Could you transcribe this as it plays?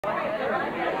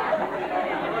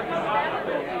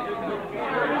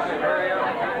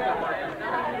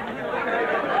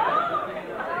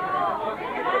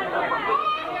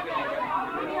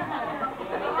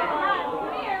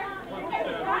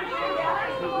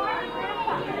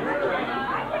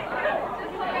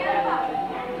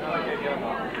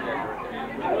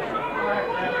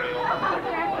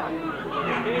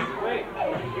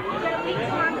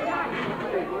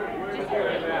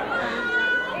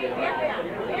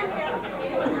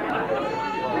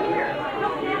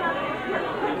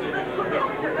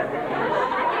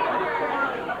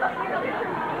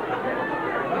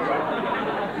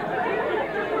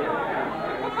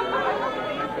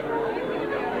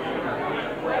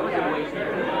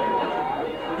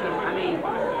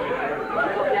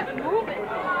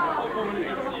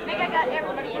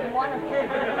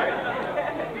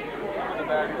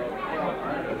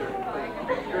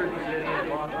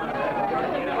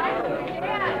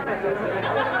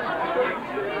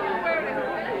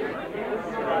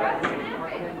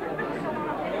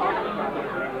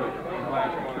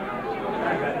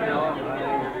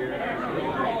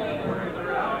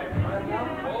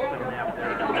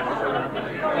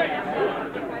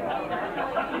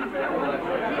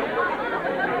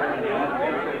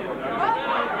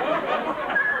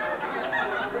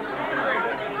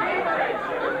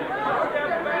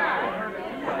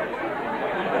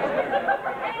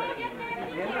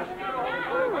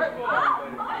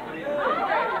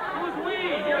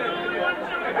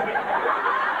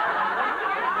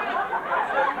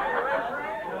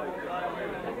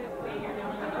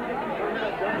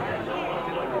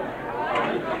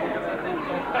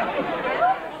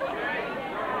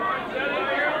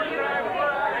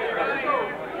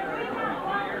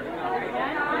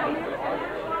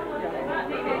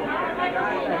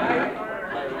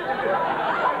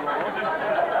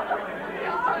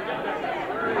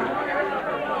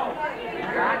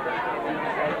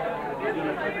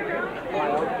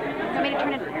Want me to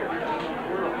turn it?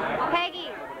 Peggy,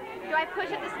 do I push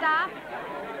it to stop?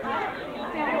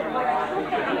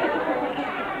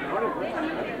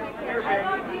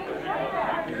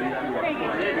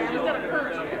 She's got a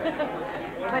perch.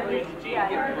 But yeah,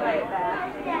 play it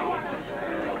back.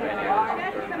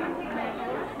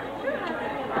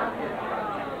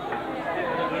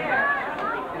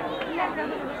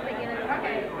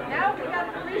 Okay, now we got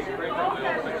the reshoot both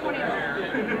sides of 20.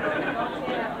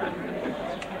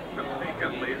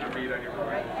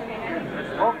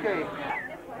 Okay.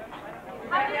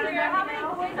 How many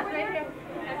boys were there?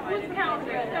 Who's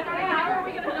counting? How are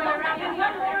we going to go around?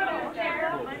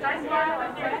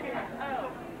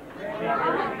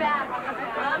 I'll look back.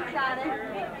 Mom's got it.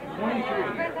 23.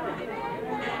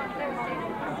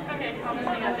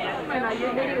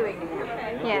 You're videoing it.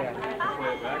 Yeah.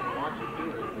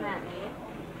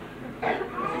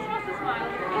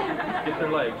 Get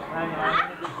their legs.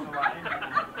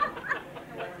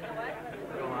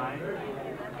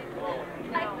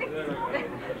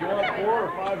 Do you want 4 or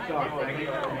 5 shots?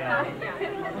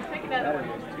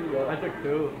 I took 2.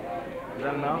 Is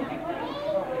that enough?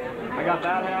 I got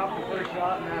that half the first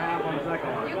shot and that half on the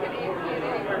second one.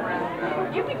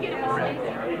 You can get it more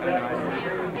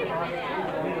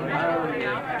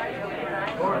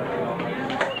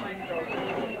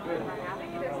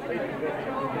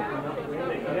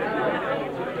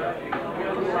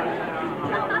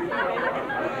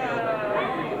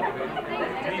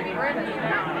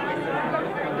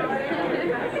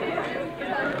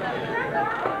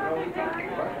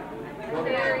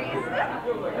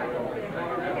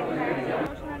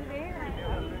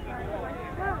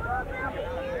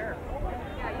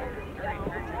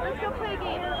Let's go play a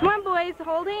game. Come on, boys,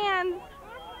 hold hands.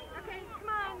 Okay, come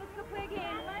on, let's go play a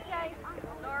game. Okay.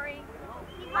 Sorry.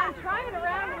 I'm trying to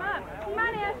round him up. Come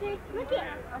on, Ashley. Look it.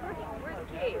 Where's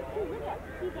Kate?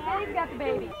 Dave's got the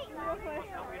baby. Okay,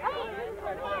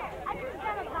 I just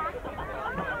got a box.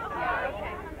 Yeah,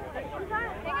 okay.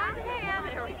 Hang on to hand.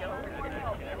 There we go.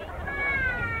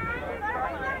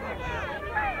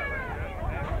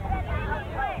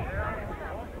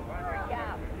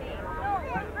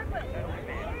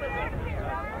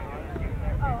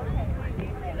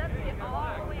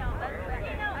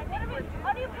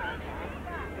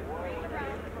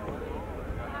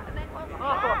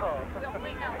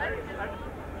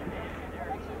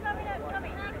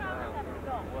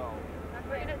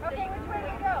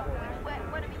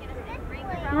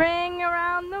 Ring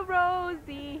around the road.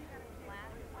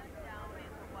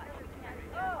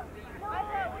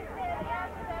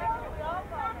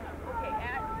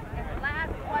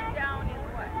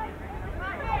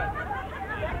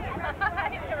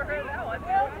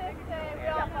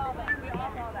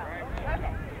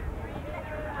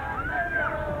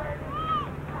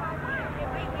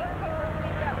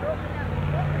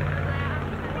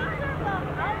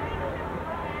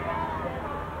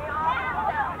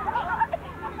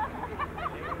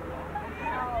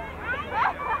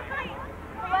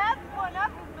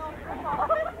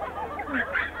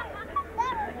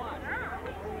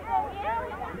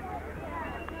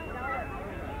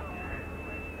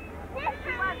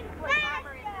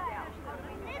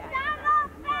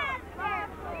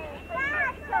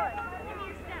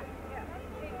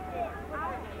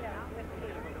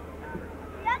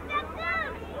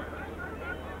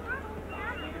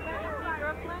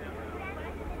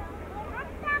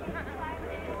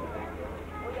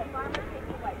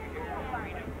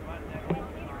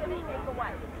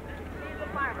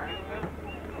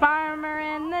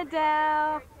 farmer in the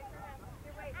dell.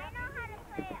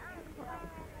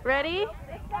 Ready?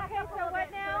 Okay, so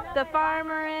what now? The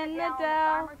farmer in the dell.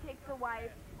 Farmer takes a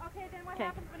wife. Okay, then what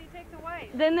happens when he takes a wife?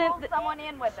 Then Pulls someone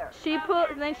in with her.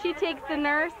 then she takes the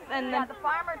nurse and Yeah, then the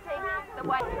farmer takes the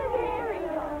wife. The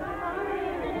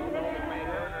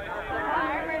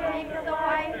farmer takes the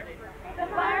wife. The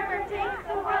farmer takes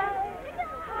the wife.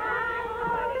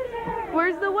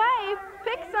 where's the wife?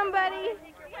 Pick somebody.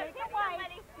 Pick your wife.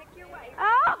 Pick your wife.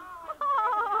 Oh!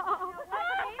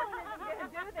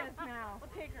 Do this now. We'll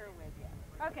take her with you.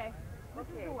 Okay. This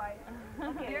is the wife.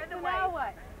 Okay. You're the So wife. now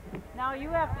what? Now you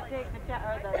have to take the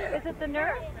child. Is it the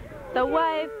nurse? The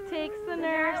wife takes the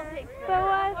nurse. The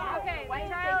wife. Okay, Wife the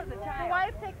child. takes the The child.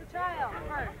 wife takes the child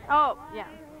first. Oh, yeah.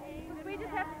 Do we just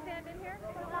have to stand in here?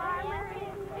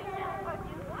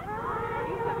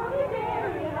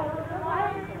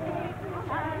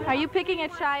 Are you picking a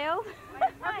child?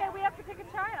 Okay, we have to pick a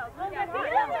child.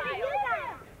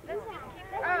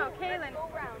 Oh, Kaylin.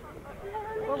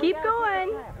 Keep going.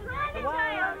 The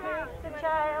wife takes the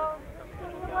child.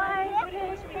 The wife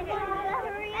takes the child.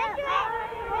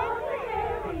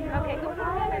 Okay, go for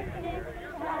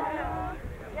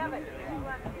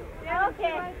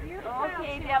Okay.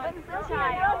 Okay, Devin's the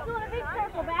child. Do a big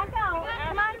circle. Back out.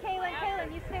 Come on, Kaylin.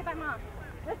 Kaylin, you stay by Mom.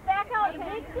 Just back out in a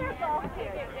big circle.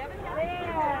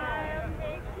 There.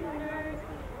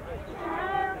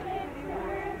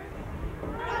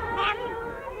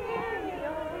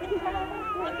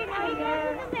 Look at how he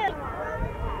does this.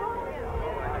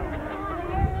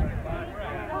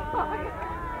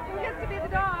 Who gets to be the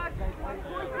dog?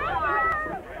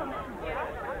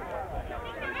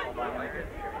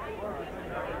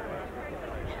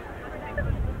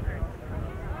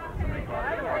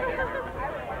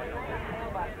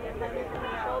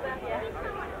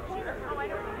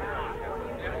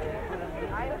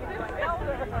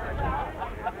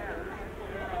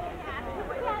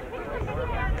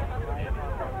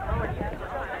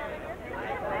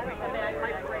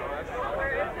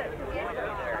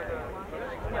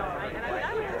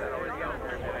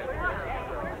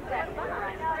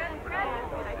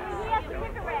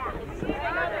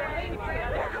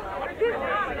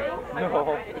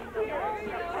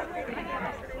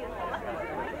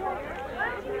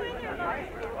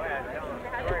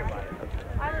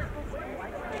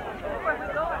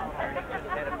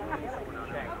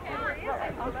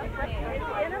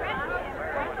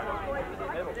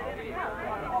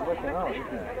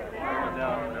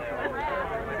 No.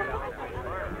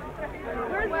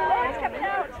 Where's the legs coming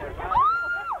out?